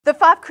The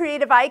Pfaff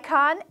Creative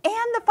Icon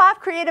and the Pfaff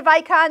Creative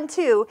Icon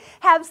 2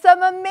 have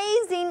some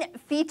amazing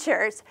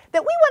features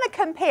that we want to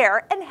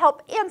compare and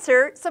help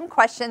answer some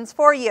questions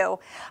for you.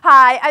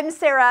 Hi, I'm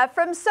Sarah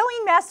from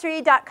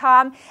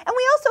sewingmastery.com, and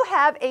we also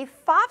have a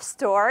Pfaff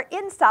store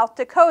in South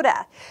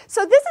Dakota.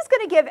 So this is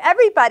going to give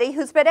everybody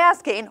who's been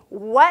asking,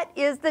 what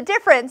is the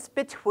difference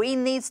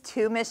between these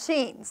two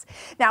machines?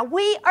 Now,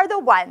 we are the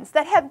ones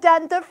that have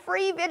done the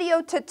free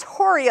video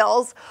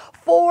tutorials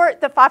for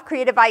the Pfaff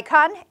Creative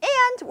Icon,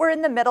 and we're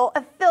in the middle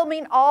of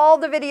filming all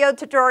the video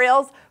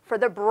tutorials for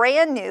the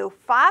brand new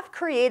Pfaff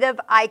Creative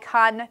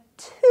Icon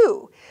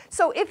 2.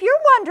 So if you're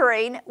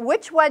wondering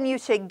which one you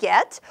should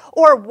get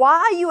or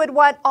why you would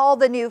want all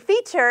the new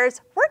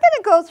features, we're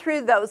going to go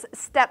through those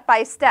step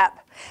by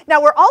step.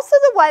 Now, we're also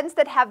the ones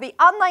that have the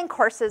online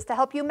courses to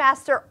help you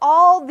master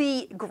all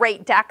the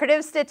great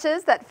decorative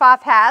stitches that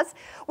Pfaff has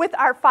with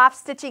our Pfaff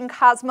Stitching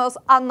Cosmos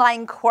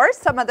online course.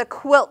 Some of the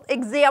quilt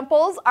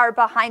examples are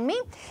behind me.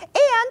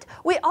 And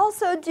we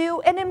also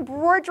do an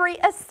embroidery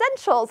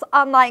essentials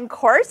online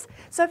course.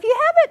 So if you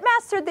haven't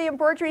mastered the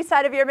embroidery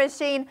side of your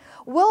machine,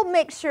 we'll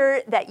make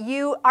sure that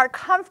you are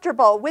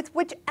comfortable with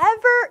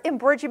whichever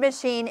embroidery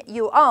machine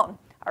you own.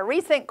 Our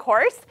recent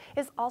course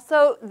is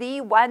also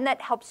the one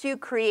that helps you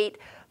create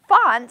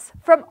fonts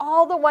from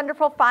all the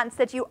wonderful fonts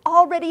that you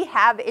already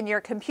have in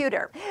your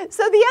computer.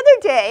 So the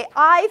other day,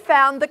 I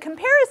found the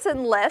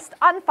comparison list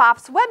on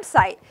Pfaff's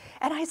website,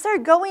 and I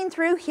started going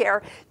through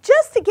here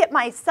just to get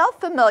myself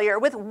familiar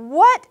with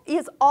what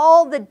is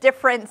all the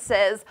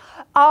differences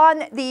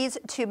on these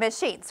two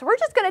machines. So we're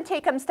just going to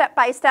take them step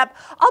by step.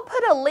 I'll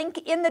put a link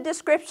in the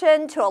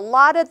description to a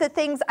lot of the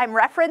things I'm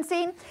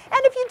referencing, and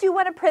if you do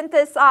want to print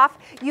this off,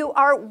 you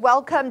are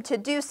welcome to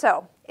do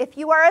so. If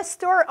you are a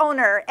store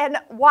owner and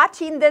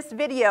watching this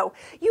video,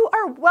 you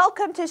are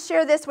welcome to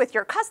share this with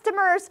your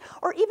customers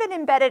or even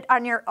embed it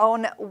on your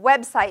own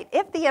website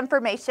if the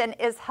information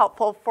is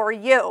helpful for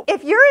you.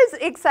 If you're as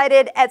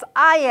excited as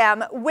I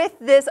am with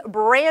this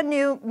brand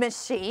new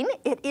machine,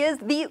 it is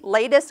the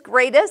latest,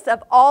 greatest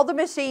of all the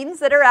machines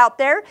that are out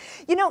there.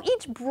 You know,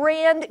 each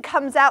brand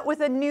comes out with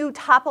a new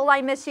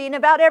top-of-line machine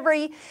about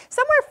every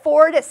somewhere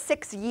 4 to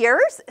 6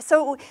 years.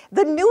 So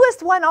the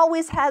newest one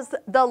always has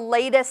the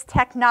latest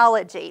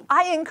technology.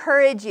 I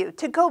encourage you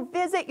to go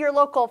visit your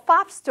local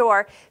Pfaff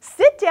store,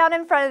 sit down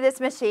in front of this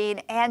machine,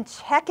 and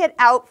check it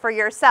out for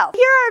yourself.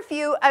 Here are a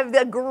few of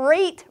the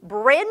great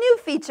brand new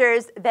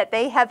features that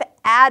they have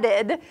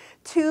added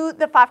to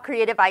the Pfaff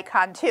Creative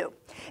Icon 2.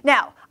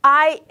 Now,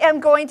 I am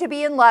going to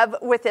be in love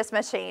with this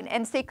machine,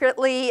 and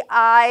secretly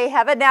I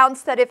have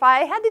announced that if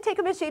I had to take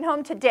a machine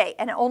home today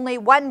and only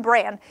one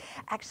brand,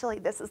 actually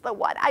this is the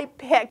one I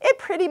picked. It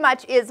pretty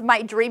much is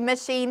my dream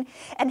machine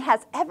and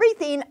has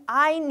everything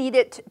I need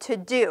it to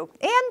do,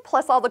 and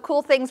plus all the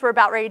cool things we're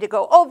about ready to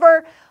go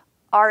over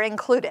are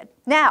included.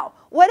 Now,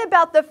 what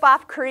about the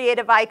Pfaff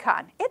Creative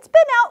Icon? It's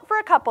been out for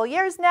a couple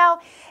years now,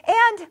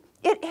 and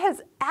it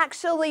has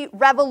actually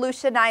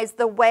revolutionized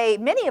the way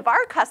many of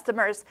our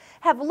customers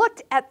have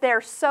looked at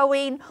their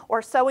sewing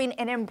or sewing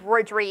and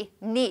embroidery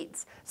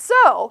needs.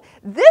 So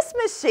this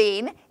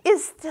machine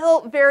is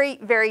still very,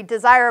 very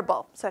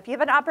desirable. So if you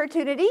have an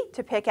opportunity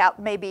to pick out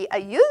maybe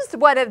a used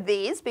one of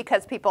these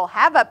because people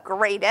have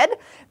upgraded,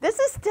 this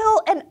is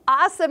still an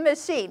awesome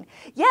machine.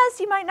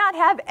 Yes, you might not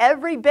have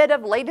every bit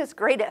of latest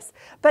greatest,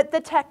 but the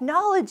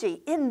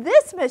technology in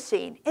this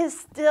machine is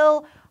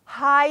still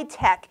high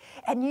tech,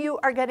 and you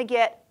are going to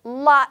get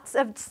lots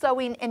of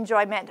sewing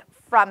enjoyment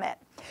from it.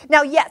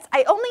 Now, yes,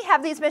 I only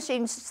have these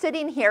machines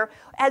sitting here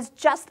as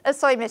just a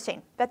sewing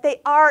machine, but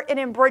they are an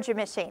embroidery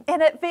machine,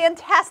 and a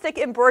fantastic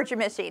embroidery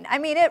machine. I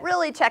mean, it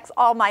really checks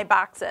all my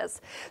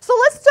boxes. So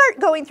let's start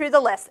going through the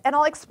list, and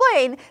I'll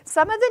explain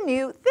some of the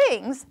new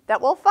things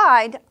that we'll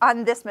find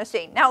on this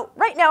machine. Now,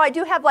 right now I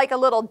do have like a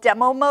little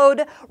demo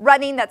mode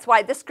running. That's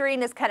why the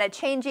screen is kind of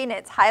changing.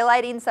 It's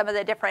highlighting some of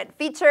the different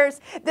features.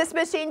 This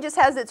machine just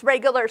has its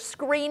regular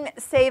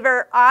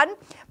screensaver on,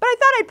 but I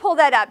thought I'd pull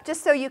that up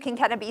just so you can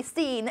kind of be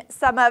seeing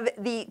some of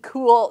the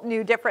cool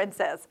new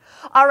differences.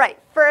 All right,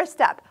 first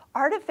up,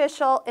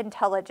 artificial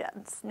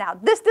intelligence. Now,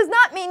 this does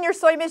not mean your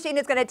sewing machine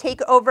is going to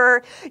take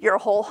over your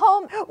whole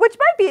home, which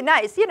might be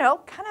nice, you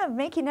know, kind of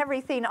making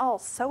everything all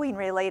sewing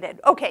related.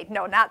 Okay,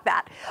 no, not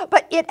that.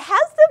 But it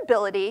has the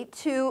ability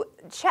to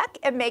check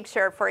and make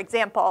sure, for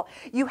example,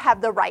 you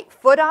have the right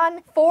foot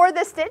on for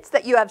the stitch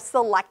that you have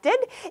selected.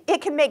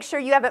 It can make sure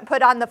you haven't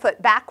put on the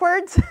foot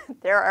backwards.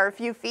 There are a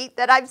few feet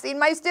that I've seen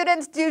my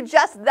students do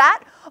just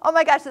that. Oh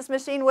my gosh, this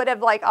machine would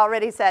have like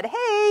already said,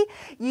 hey,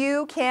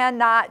 you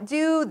cannot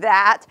do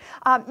that.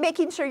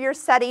 Making sure your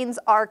settings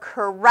are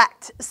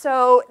correct.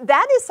 So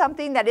that is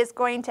something that is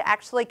going to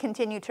actually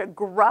continue to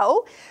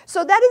grow.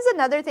 So that is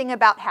another thing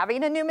about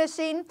having a new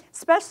machine,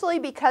 especially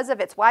because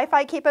of its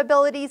Wi-Fi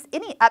capabilities.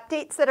 Any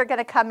updates that are going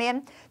to come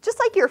in, just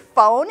like your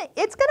phone,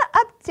 it's going to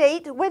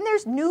update when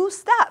there's new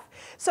stuff.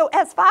 So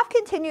as Pfaff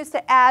continues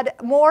to add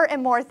more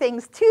and more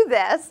things to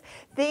this,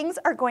 things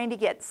are going to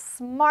get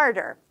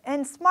smarter.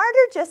 And smarter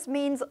just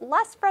means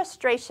less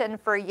frustration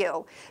for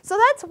you. So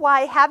that's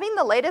why having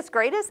the latest,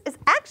 greatest is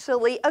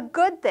actually a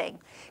good thing.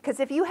 Because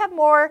if you have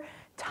more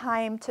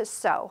time to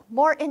sew,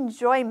 more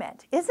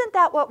enjoyment. Isn't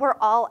that what we're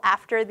all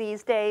after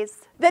these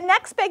days? The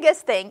next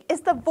biggest thing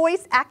is the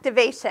voice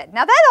activation.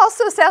 Now that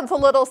also sounds a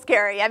little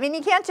scary. I mean,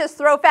 you can't just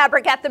throw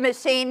fabric at the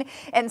machine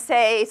and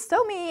say,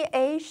 sew me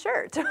a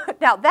shirt.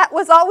 Now that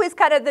was always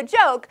kind of the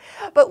joke,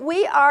 but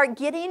we are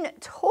getting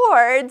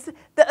towards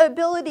the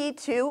ability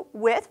to,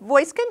 with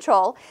voice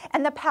control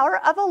and the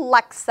power of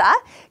Alexa,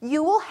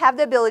 you will have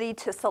the ability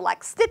to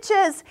select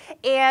stitches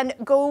and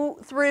go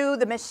through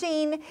the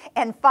machine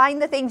and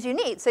find the things you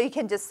need. So you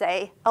can just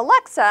say,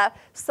 Alexa,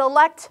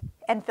 select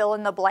and fill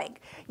in the blank.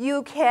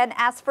 You can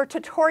ask for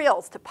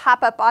tutorials to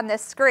pop up on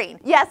this screen.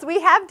 Yes, we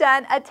have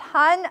done a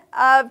ton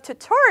of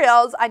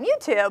tutorials on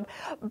YouTube,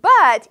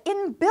 but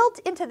built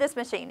into this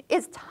machine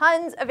is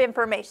tons of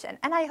information.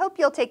 And I hope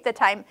you'll take the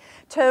time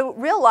to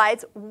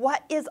realize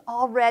what is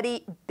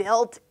already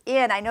built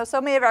in. I know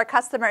so many of our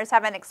customers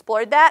haven't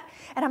explored that,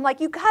 and I'm like,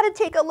 you gotta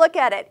take a look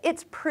at it.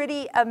 It's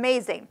pretty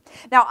amazing.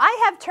 Now,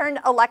 I have turned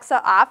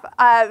Alexa off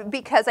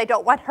because I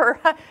don't want her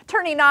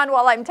turning on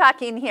while I'm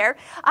talking here.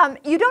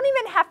 You don't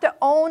even have to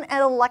own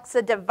an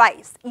Alexa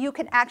device. You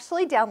can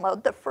actually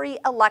download the free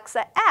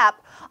Alexa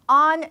app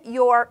on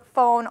your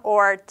phone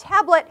or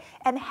tablet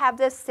and have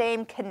the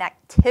same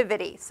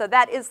connectivity. So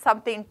that is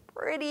something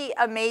pretty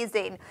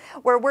amazing,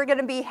 where we're going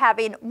to be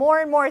having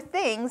more and more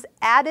things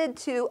added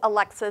to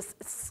Alexa's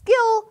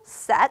skill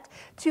set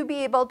to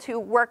be able to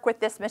work with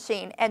this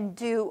machine and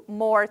do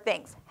more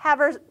things. Have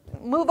her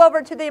move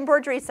over to the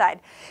embroidery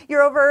side.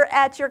 You're over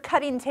at your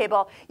cutting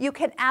table. You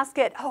can ask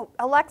it, oh,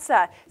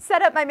 Alexa,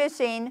 set up my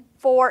machine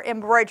for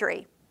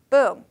embroidery.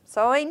 Boom,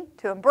 sewing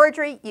to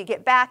embroidery, you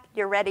get back,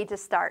 you're ready to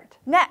start.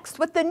 Next,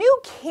 with the new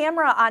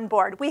camera on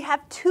board, we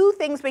have two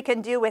things we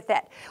can do with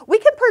it. We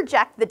can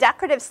project the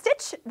decorative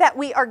stitch that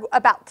we are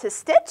about to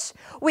stitch.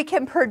 We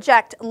can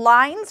project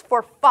lines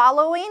for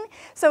following,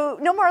 so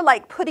no more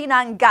like putting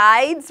on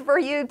guides for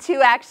you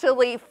to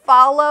actually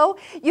follow.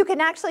 You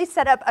can actually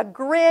set up a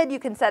grid, you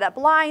can set up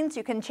lines,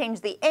 you can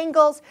change the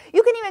angles,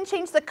 you can even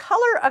change the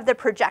color of the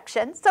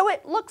projection so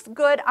it looks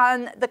good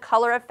on the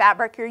color of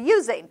fabric you're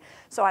using.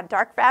 So on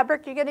dark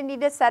fabric, you're going to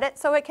need to set it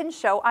so it can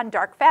show on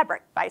dark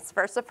fabric, vice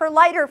versa for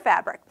lighter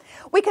fabric.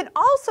 We can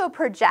also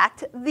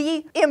project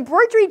the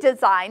embroidery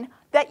design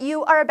that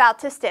you are about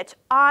to stitch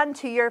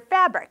onto your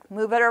fabric.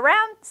 Move it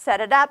around,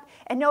 set it up,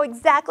 and know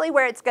exactly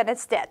where it's going to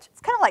stitch.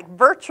 It's kind of like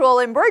virtual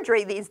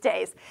embroidery these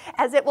days,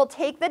 as it will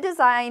take the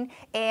design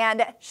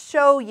and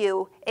show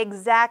you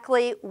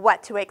exactly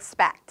what to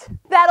expect.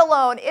 That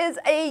alone is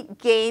a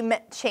game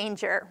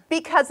changer.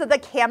 Because of the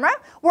camera,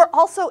 we're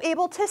also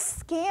able to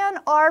scan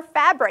our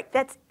fabric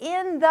that's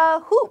in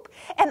the hoop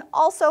and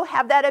also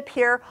have that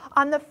appear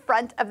on the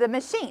front of the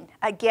machine.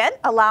 Again,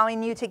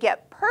 allowing you to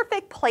get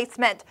perfect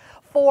placement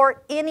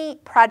for any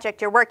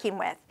project you're working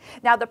with.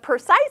 Now, the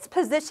precise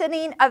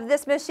positioning of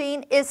this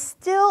machine is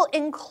still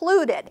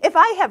included. If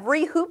I have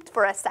re-hooped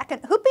for a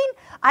second hooping,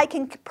 I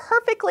can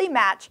perfectly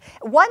match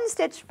one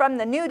stitch from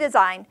the new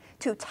design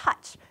to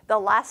touch the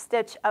last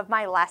stitch of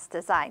my last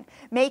design,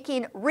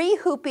 making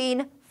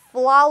re-hooping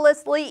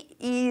flawlessly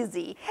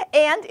easy.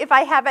 And if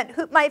I haven't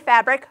hooped my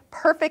fabric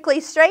perfectly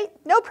straight,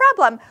 no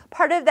problem.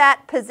 Part of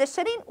that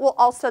positioning will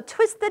also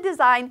twist the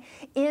design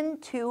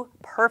into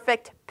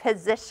perfect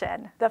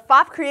position. The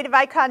Pfaff Creative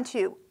Icon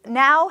 2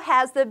 now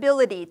has the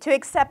ability to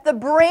accept the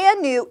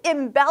brand new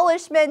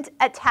embellishment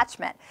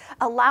attachment,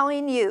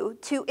 allowing you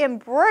to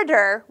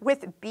embroider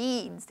with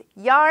beads,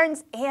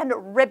 yarns, and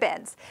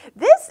ribbons.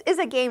 This is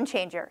a game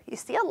changer. You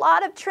see a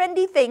lot of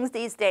trendy things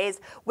these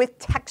days with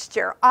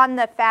texture on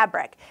the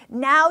fabric.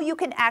 Now you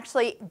can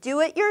actually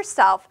do it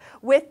yourself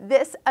with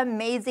this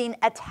amazing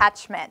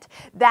attachment.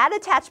 That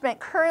attachment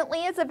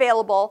currently is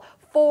available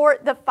for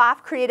the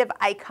Pfaff Creative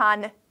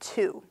Icon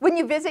 2. When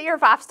you visit your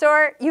Pfaff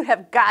store, you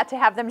have got to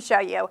have them show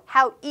you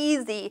how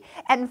easy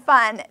and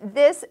fun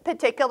this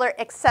particular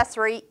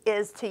accessory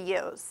is to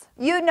use.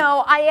 You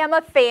know I am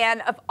a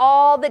fan of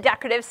all the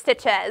decorative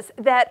stitches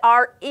that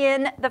are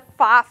in the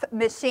Pfaff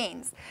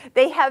machines.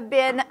 They have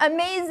been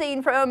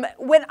amazing from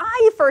when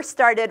I first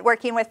started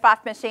working with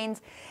Pfaff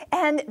machines,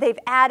 and they've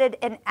added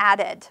and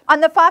added.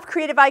 On the Pfaff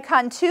Creative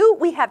Icon 2,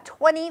 we have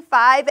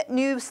 25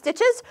 new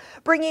stitches,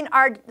 bringing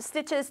our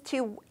stitches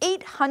to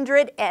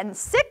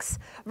 806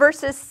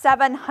 versus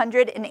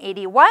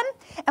 781.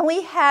 And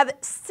we have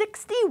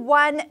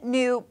 61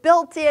 new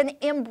built-in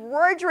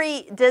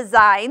embroidery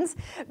designs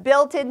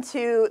built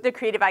into the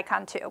Creative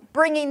Icon 2,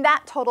 bringing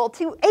that total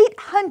to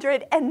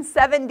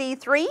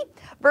 873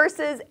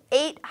 versus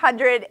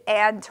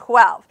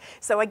 812.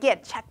 So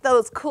again, check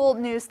those cool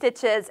new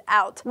stitches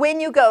out when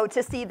you go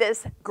to see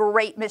this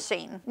great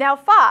machine. Now,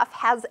 Pfaff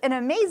has an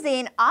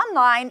amazing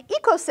online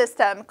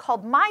ecosystem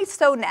called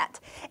MySewNet,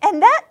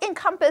 and that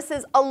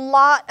encompasses a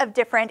lot of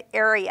different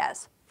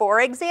areas.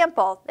 For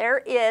example, there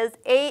is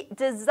a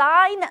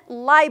design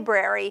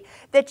library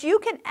that you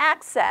can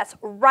access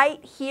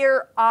right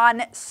here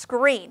on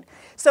screen.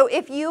 So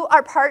if you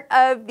are part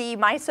of the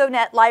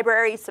MySoNet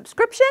library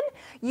subscription,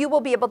 you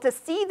will be able to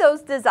see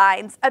those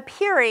designs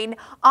appearing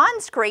on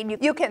screen.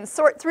 You can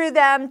sort through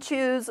them,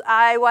 choose,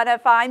 I want to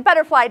find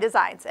butterfly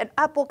designs, and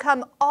up will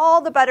come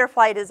all the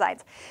butterfly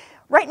designs.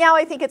 Right now,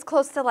 I think it's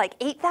close to like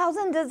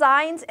 8,000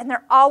 designs, and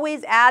they're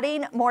always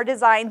adding more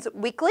designs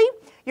weekly.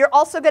 You're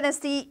also going to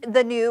see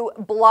the new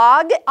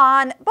blog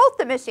on both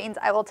the machines,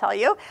 I will tell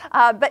you.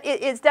 But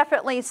it is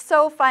definitely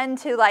so fun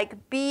to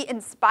be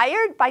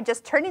inspired by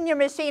just turning your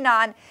machine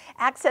on,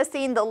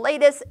 accessing the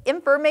latest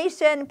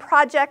information,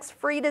 projects,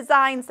 free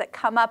designs that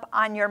come up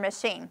on your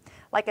machine.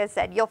 Like I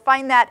said, you'll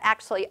find that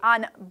actually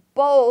on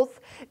both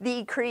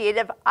the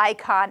Creative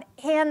Icon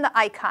and the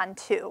Icon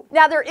 2.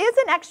 Now, there is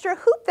an extra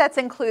hoop that's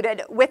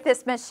included with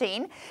this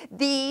machine,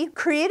 the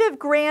Creative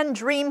Grand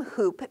Dream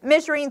Hoop,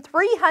 measuring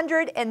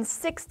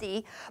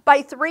 360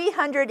 by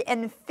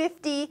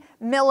 350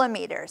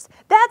 millimeters.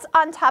 That's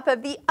on top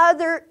of the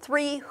other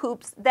 3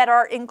 hoops that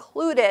are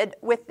included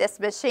with this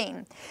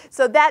machine.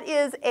 So that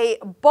is a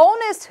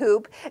bonus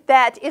hoop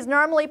that is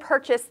normally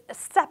purchased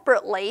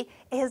separately,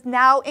 is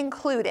now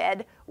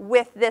included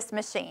with this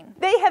machine.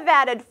 They have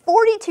added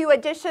 42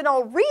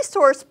 additional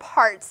resource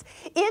parts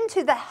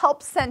into the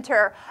help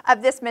center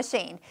of this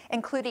machine,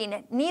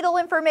 including needle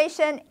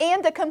information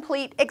and a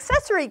complete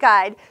accessory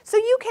guide, so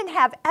you can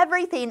have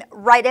everything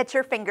right at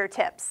your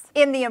fingertips.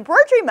 In the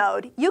embroidery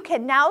mode, you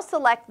can now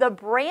select the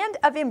brand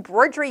of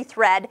embroidery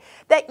thread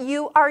that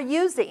you are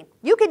using.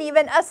 You can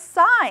even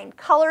assign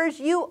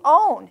colors you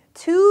own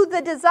to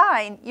the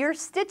design you're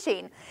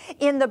stitching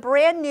in the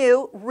brand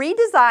new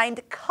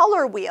redesigned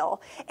color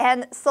wheel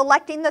and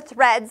selecting the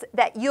threads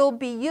that you'll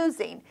be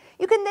using.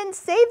 You can then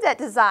save that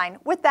design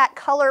with that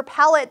color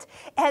palette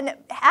and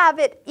have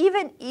it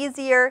even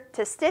easier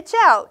to stitch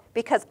out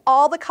because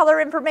all the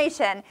color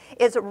information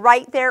is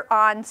right there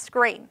on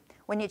screen.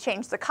 When you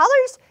change the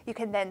colors, you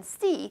can then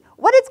see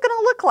what it's going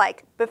to look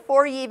like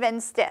before you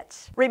even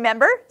stitch.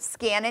 Remember,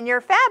 scan in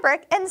your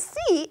fabric and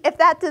see if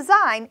that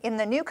design in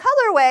the new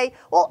colorway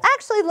will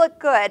actually look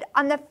good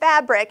on the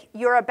fabric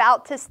you're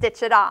about to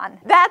stitch it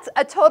on. That's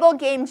a total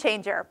game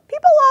changer.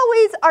 People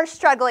always are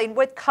struggling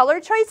with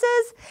color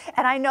choices,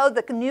 and I know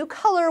the new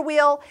color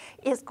wheel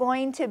is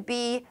going to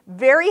be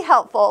very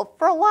helpful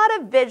for a lot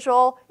of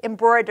visual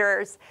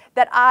embroiderers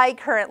that I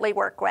currently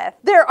work with.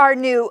 There are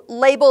new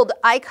labeled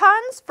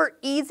icons for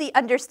easy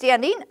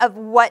understanding of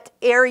what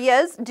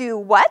areas do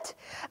what.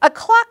 A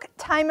clock,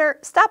 timer,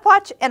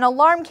 stopwatch, and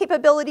alarm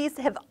capabilities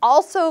have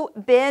also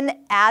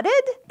been added.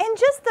 And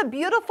just the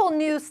beautiful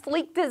new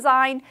sleek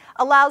design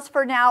allows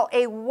for now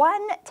a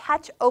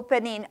one-touch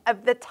opening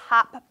of the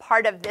top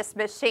part of this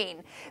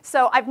machine.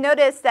 So I've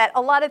noticed that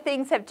a lot of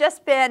things have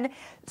just been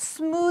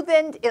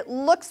smoothened, it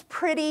looks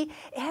pretty,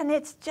 and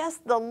it's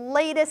just the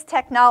latest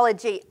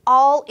technology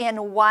all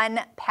in one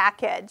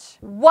package.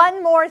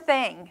 One more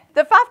thing,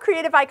 the Pfaff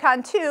Creative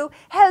Icon 2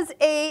 has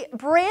a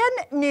brand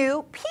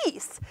new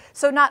piece.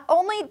 So not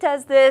only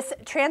does this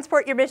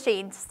transport your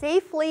machine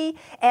safely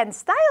and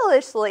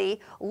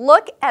stylishly,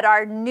 look at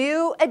our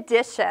new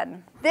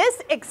addition.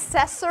 This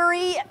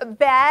accessory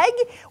bag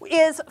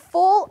is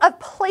full of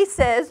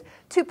places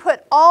to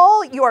put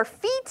all your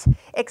feet,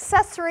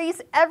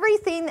 accessories,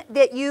 everything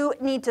that you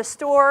need to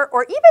store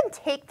or even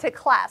take to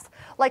class.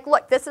 Like,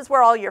 look, this is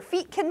where all your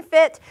feet can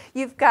fit.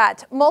 You've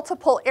got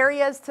multiple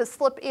areas to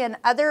slip in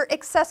other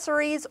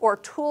accessories or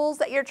tools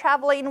that you're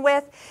traveling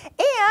with,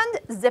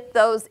 and zip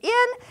those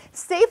in.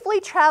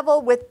 Safely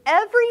travel with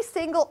every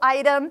single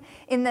item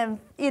in the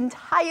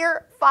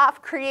entire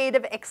Pfaff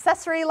Creative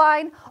accessory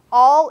line,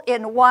 all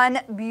in one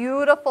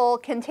beautiful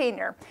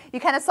container. You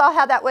kind of saw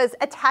how that was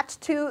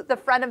attached to the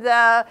front of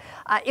the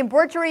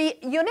embroidery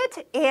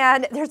unit,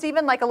 and there's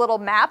even like a little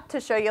map to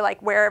show you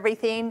like where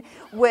everything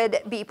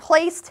would be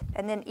placed,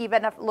 and then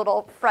even a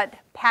little front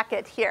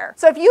packet here.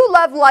 So if you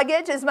love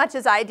luggage as much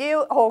as I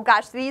do, oh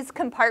gosh, these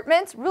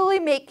compartments really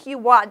make you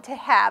want to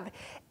have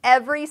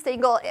every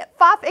single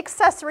Pfaff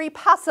accessory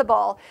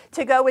possible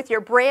to go with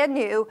your brand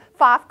new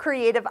Pfaff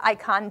Creative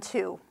Icon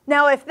 2.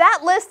 Now, if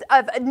that list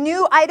of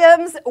new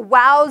items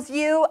wows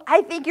you,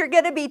 I think you're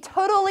going to be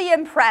totally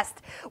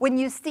impressed when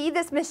you see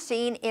this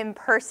machine in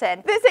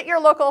person. Visit your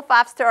local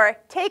Pfaff store,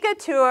 take a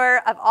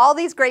tour of all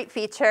these great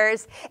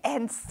features,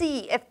 and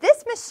see if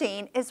this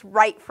machine is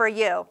right for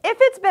you. If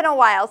it's been a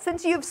while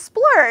since you've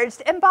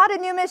splurged and bought a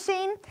new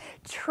machine,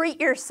 treat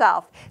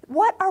yourself.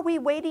 What are we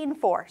waiting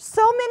for?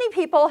 So many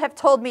people have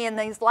told me in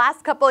these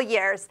last couple of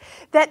years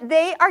that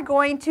they are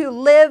going to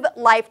live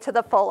life to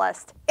the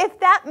fullest. If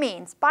that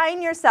means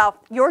buying yourself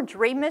your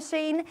dream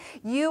machine,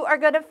 you are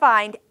going to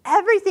find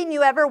everything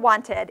you ever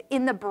wanted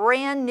in the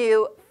brand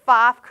new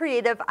Pfaff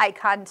Creative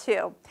Icon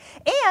 2.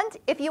 And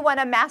if you want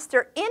to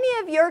master any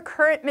of your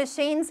current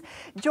machines,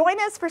 join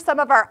us for some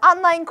of our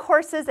online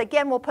courses.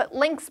 Again, we'll put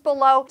links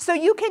below so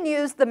you can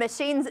use the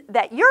machines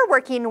that you're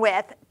working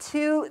with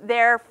to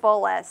their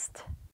fullest.